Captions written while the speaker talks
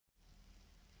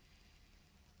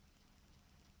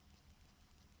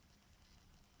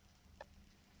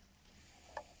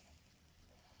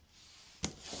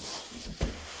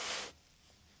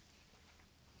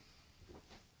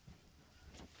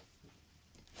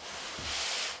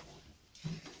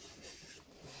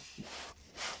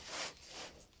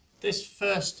This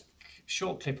first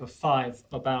short clip of 5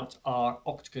 about our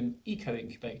Octagon Eco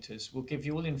incubators will give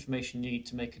you all the information you need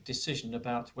to make a decision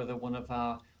about whether one of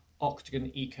our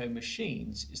Octagon Eco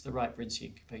machines is the right Brinsea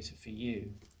incubator for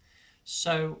you.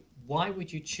 So why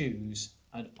would you choose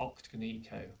an Octagon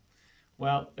Eco?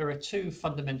 Well, there are two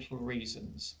fundamental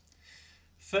reasons.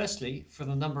 Firstly, for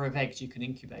the number of eggs you can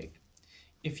incubate.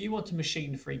 If you want a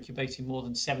machine for incubating more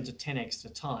than 7 to 10 eggs at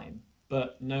a time,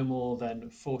 but no more than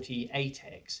 48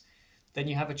 eggs, then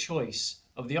you have a choice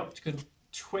of the Octagon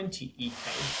 20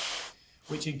 Eco,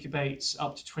 which incubates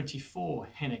up to 24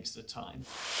 hen eggs at a time,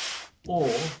 or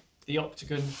the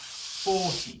Octagon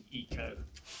 40 Eco,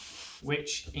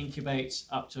 which incubates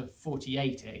up to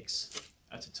 48 eggs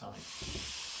at a time.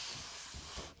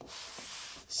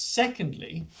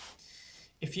 Secondly,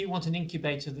 if you want an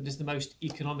incubator that is the most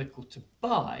economical to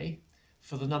buy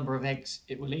for the number of eggs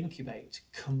it will incubate,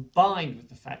 combined with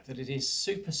the fact that it is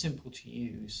super simple to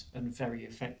use and very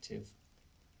effective.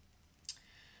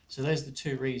 So those are the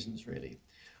two reasons really.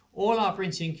 All our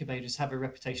Brinsea incubators have a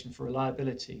reputation for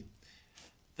reliability.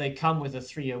 They come with a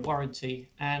 3-year warranty,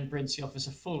 and Brinsea offers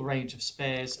a full range of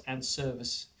spares and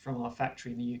service from our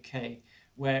factory in the UK,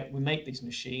 where we make these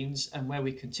machines and where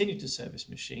we continue to service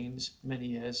machines many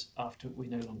years after we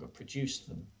no longer produce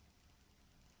them.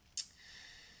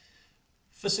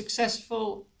 For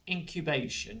successful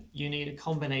incubation, you need a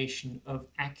combination of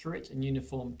accurate and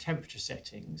uniform temperature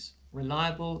settings,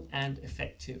 reliable and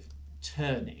effective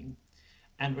turning,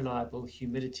 and reliable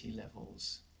humidity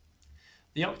levels.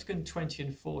 The Octagon 20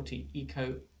 and 40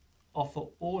 Eco offer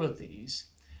all of these,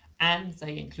 and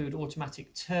they include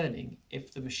automatic turning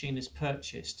if the machine is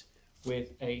purchased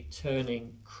with a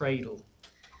turning cradle.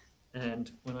 And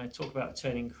when I talk about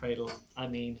turning cradle, I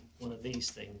mean one of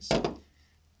these things.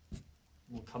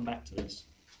 We'll come back to this.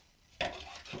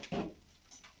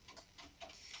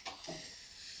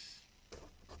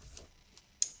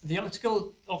 The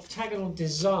octagonal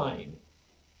design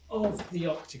of the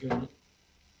Octagon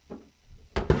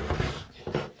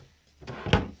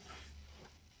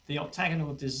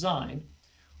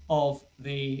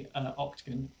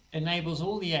Octagon enables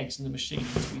all the eggs in the machine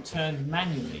to be turned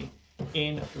manually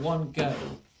in one go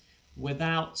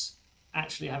without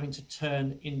actually having to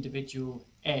turn individual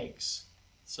eggs.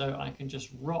 So I can just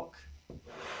rock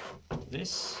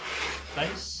this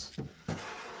base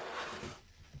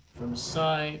from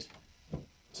side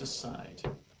to side.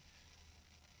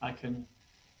 I can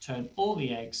turn all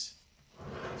the eggs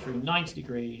through 90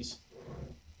 degrees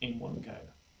in one go.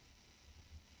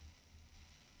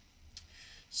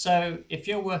 So if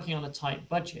you're working on a tight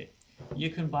budget, you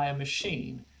can buy a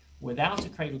machine without a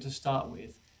cradle to start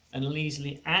with and will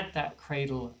easily add that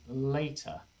cradle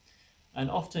later. And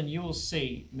often you'll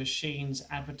see machines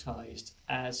advertised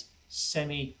as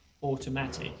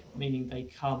semi-automatic, meaning they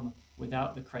come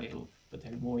without the cradle, but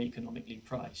they're more economically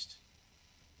priced.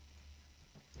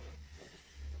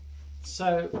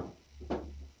 So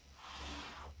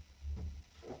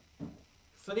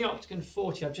for the Octagon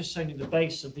 40, I've just shown you the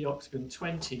base of the Octagon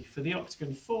 20. For the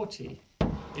Octagon 40,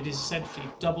 it is essentially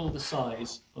double the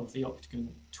size of the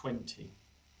Octagon 20.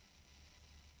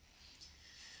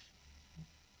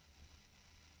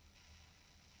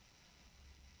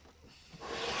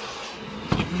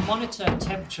 You can monitor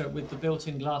temperature with the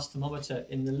built-in glass thermometer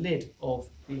in the lid of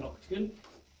the Octagon.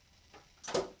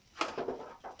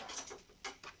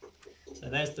 So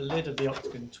there's the lid of the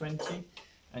Octagon 20,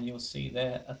 and you'll see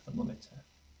there a thermometer.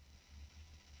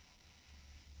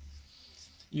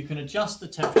 You can adjust the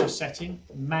temperature setting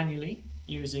manually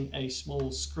using a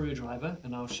small screwdriver,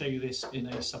 and I'll show you this in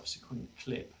a subsequent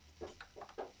clip.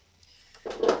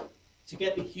 To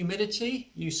get the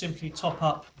humidity, you simply top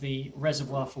up the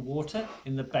reservoir for water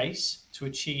in the base to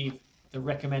achieve the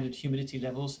recommended humidity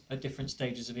levels at different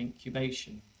stages of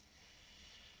incubation.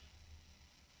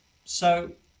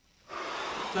 So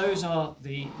those are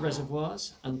the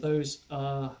reservoirs, and those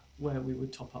are where we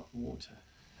would top up the water.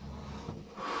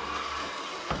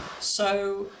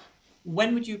 So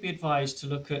when would you be advised to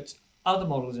look at other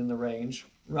models in the range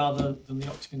rather than the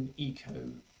Octagon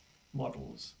Eco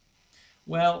models?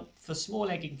 Well, for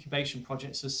small egg incubation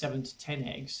projects of 7 to 10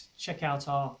 eggs, check out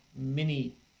our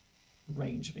mini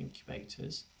range of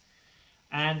incubators.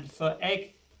 And for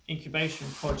egg incubation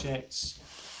projects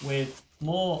with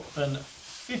more than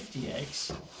 50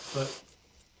 eggs, but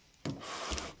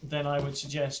then I would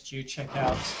suggest you check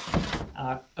out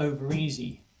our Over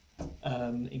Easy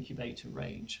incubator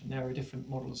range, and there are different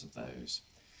models of those.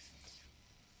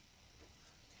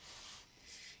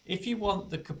 If you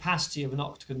want the capacity of an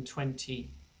Octagon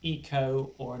 20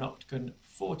 Eco or an Octagon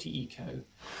 40 Eco,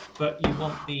 but you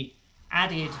want the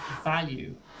added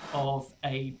value of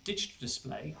a digital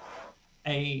display,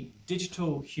 a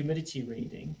digital humidity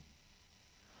reading,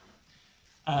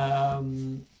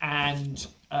 and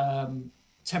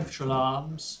temperature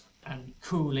alarms and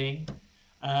cooling,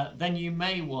 then you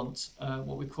may want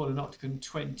what we call an Octagon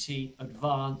 20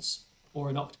 Advance or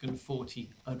an Octagon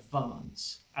 40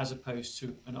 Advance, as opposed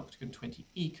to an Octagon 20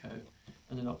 Eco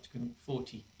and an Octagon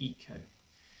 40 Eco.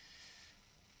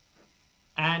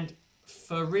 And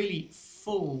for really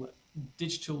full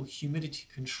digital humidity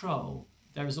control,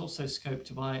 there is also scope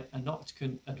to buy an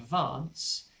Octagon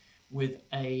Advance with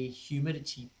a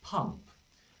humidity pump.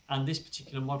 And this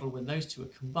particular model, when those two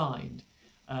are combined,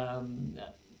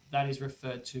 that is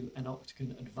referred to an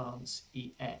Octagon Advance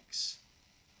EX.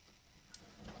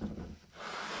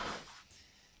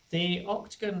 The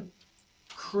Octagon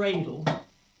Cradle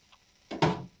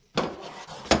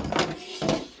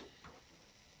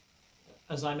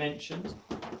as I mentioned,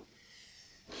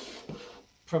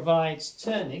 provides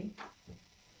turning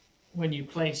when you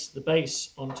place the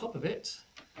base on top of it.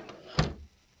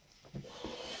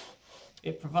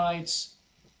 It provides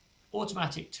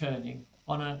automatic turning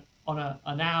on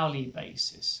an hourly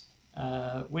basis,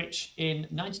 which in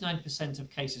 99% of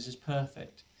cases is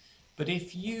perfect. But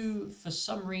if you, for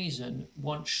some reason,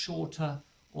 want shorter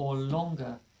or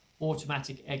longer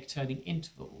automatic egg turning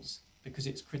intervals, because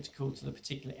it's critical to the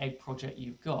particular egg project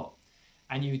you've got,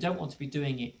 and you don't want to be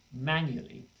doing it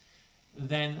manually,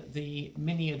 then the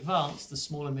Mini Advance, the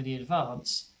smaller Mini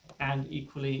Advance, and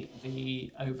equally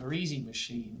the Over Easy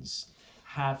machines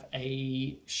have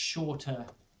a shorter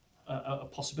a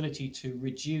possibility to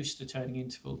reduce the turning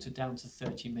interval to down to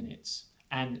 30 minutes,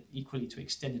 and equally to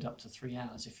extend it up to 3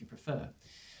 hours if you prefer.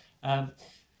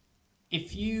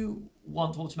 If you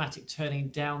want automatic turning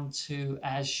down to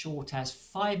as short as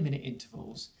 5-minute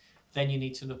intervals, then you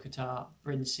need to look at our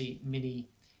Brinsea Mini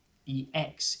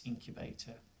EX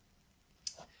incubator.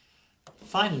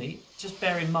 Finally, just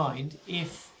bear in mind,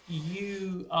 if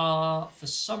you are for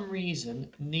some reason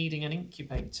needing an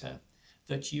incubator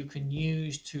that you can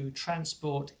use to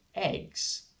transport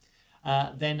eggs,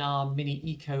 then our Mini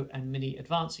Eco and Mini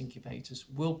Advance incubators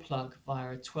will plug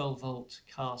via a 12-volt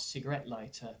car cigarette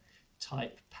lighter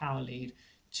type power lead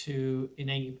to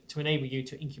enable you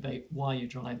to incubate while you're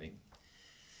driving.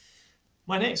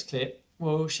 My next clip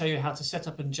will show you how to set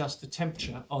up and adjust the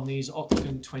temperature on these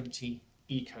Octagon 20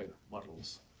 Eco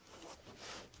models.